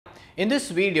In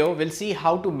this video, we'll see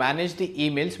how to manage the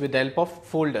emails with the help of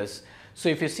folders. So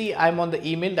if you see, I'm on the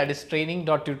email that is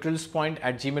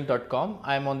training.tutorialspoint@gmail.com.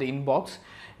 I'm on the inbox.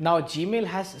 Now Gmail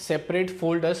has separate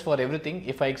folders for everything.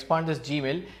 If I expand this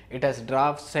Gmail, it has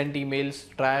drafts, sent emails,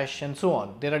 trash and so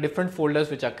on. There are different folders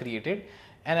which are created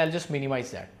and I'll just minimize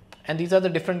that. And these are the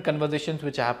different conversations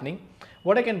which are happening.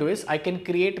 What I can do is I can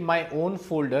create my own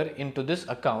folder into this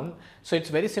account. So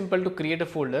it's very simple to create a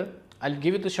folder. I'll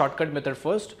give you the shortcut method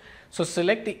first. So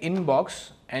select the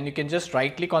inbox and you can just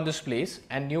right click on this place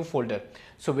and new folder.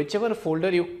 So whichever folder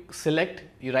you select,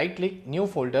 you right click new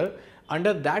folder.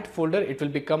 Under that folder, it will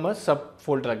become a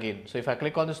subfolder again. So if I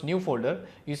click on this new folder,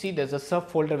 you see there's a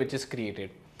subfolder which is created.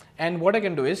 And what I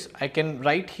can do is I can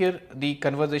write here the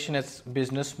conversation as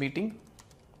business meeting.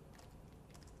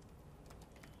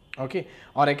 Okay,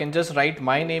 or I can just write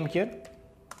my name here.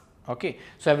 Okay,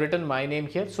 so I've written my name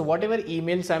here. So whatever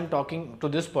emails I'm talking to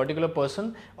this particular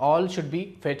person, all should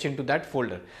be fetched into that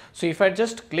folder. So if I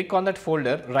just click on that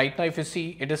folder, right now if you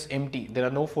see, it is empty. There are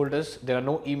no folders, there are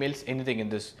no emails, anything in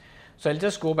this. So I'll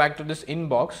just go back to this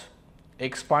inbox,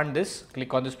 expand this,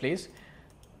 click on this place.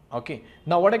 Okay,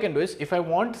 now what I can do is if I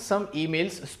want some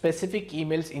emails, specific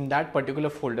emails in that particular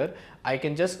folder, I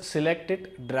can just select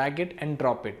it, drag it and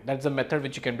drop it. That's the method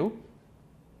which you can do.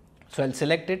 So I'll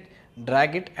select it,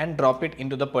 drag it and drop it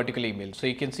into the particular email. So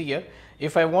you can see here,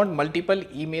 if I want multiple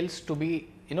emails to be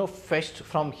fetched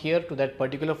from here to that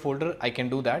particular folder, I can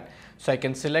do that. So I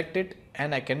can select it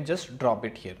and I can just drop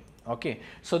it here. Okay,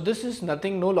 so this is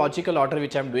nothing, no logical order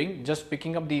which I'm doing, just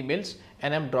picking up the emails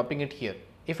and I'm dropping it here.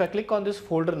 If I click on this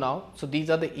folder now, so these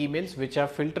are the emails which are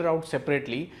filtered out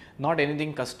separately, not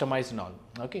anything customized and all.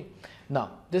 Okay,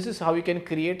 now this is how you can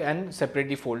create and separate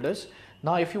the folders.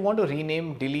 Now if you want to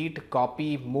rename, delete,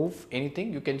 copy, move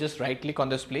anything, you can just right click on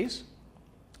this place,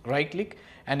 right click,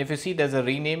 and if you see there's a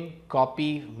rename,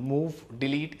 copy, move,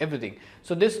 delete, everything.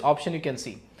 So this option you can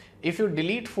see. If you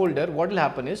delete folder, what will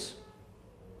happen is,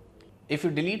 if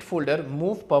you delete folder,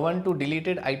 move Pawan to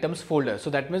deleted items folder. So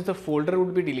that means the folder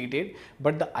would be deleted,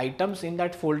 but the items in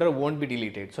that folder won't be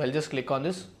deleted. So I'll just click on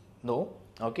this, no.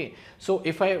 Okay, so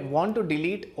if I want to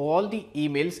delete all the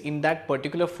emails in that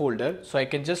particular folder, so I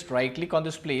can just right click on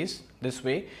this place this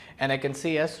way and I can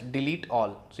say as delete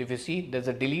all. So if you see there's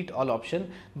a delete all option,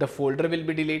 the folder will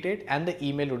be deleted and the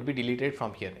email would be deleted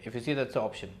from here. If you see, that's the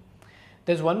option.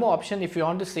 There's one more option. If you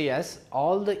want to say as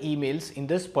all the emails in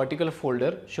this particular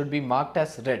folder should be marked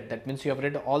as read, that means you have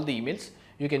read all the emails,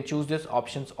 you can choose these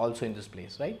options also in this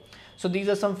place, right? So these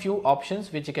are some few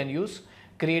options which you can use,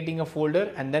 creating a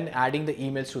folder and then adding the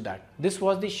emails to that. This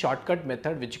was the shortcut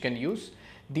method which you can use.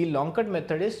 The long cut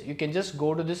method is you can just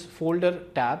go to this folder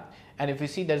tab and if you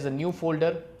see there's a new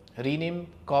folder, rename,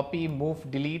 copy,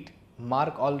 move, delete,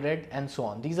 mark all read and so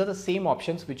on. These are the same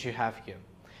options which you have here.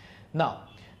 Now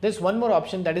there's one more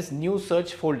option, that is new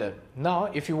search folder. Now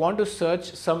if you want to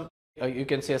search some you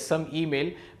can say some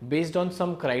email based on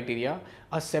some criteria,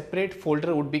 a separate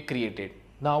folder would be created.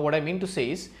 Now what I mean to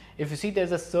say is, if you see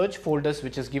there's a search folders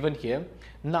which is given here.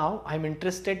 Now I'm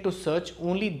interested to search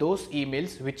only those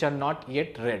emails which are not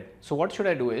yet read. So what should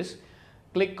I do is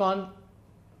click on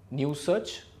new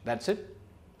search, that's it,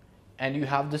 and you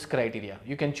have this criteria.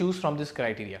 You can choose from this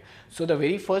criteria. So the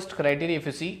very first criteria, if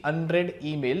you see unread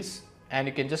emails, and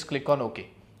you can just click on OK.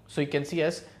 So you can see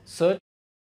as search,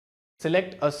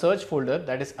 select a search folder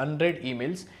that is unread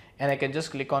emails and I can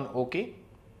just click on OK.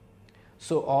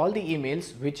 So all the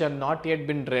emails which are not yet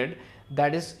been read,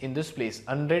 that is in this place,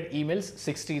 unread emails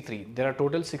 63. There are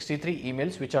total 63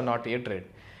 emails which are not yet read.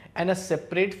 And a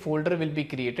separate folder will be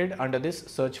created under this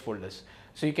search folders.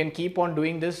 So you can keep on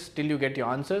doing this till you get your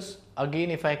answers. Again,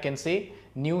 if I can say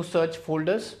new search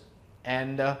folders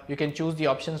and you can choose the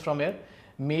options from here.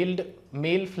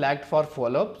 Mail flagged for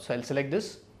follow-up. So I'll select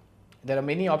this. There are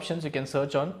many options you can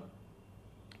search on.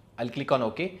 I'll click on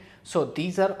OK. So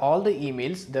these are all the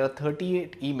emails. There are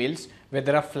 38 emails where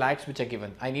there are flags which are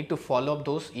given. I need to follow up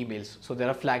those emails. So there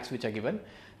are flags which are given.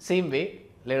 Same way,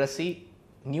 let us see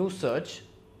new search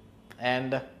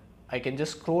and I can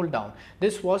just scroll down.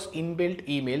 This was inbuilt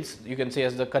emails, you can say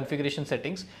as the configuration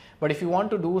settings. But if you want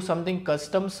to do something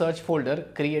custom search folder,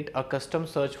 create a custom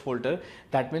search folder.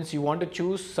 That means you want to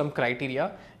choose some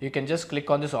criteria. You can just click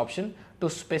on this option to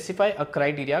specify a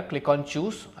criteria. Click on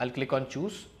choose. I'll click on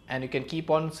choose and you can keep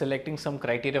on selecting some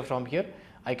criteria from here.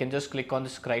 I can just click on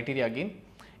this criteria again.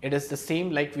 It is the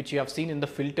same like which you have seen in the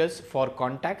filters for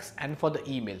contacts and for the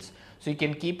emails. So you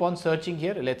can keep on searching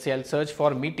here. Let's say I'll search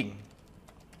for meeting.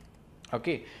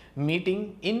 Okay,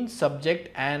 meeting in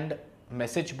subject and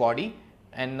message body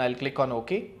and I'll click on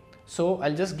OK. So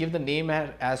I'll just give the name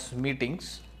as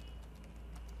meetings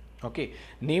Okay,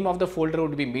 name of the folder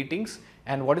would be meetings,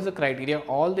 and what is the criteria?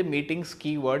 All the meetings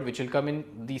keyword which will come in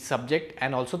the subject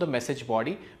and also the message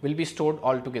body will be stored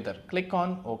all together. Click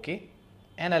on OK,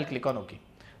 and I'll click on OK.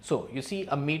 So you see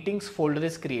a meetings folder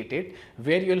is created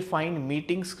where you will find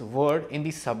meetings word in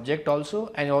the subject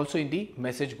also and also in the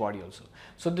message body also.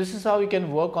 So this is how you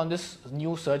can work on this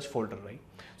new search folder, right?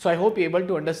 So I hope you're able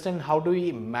to understand how do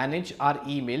we manage our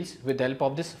emails with the help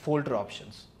of this folder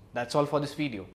options. That's all for this video.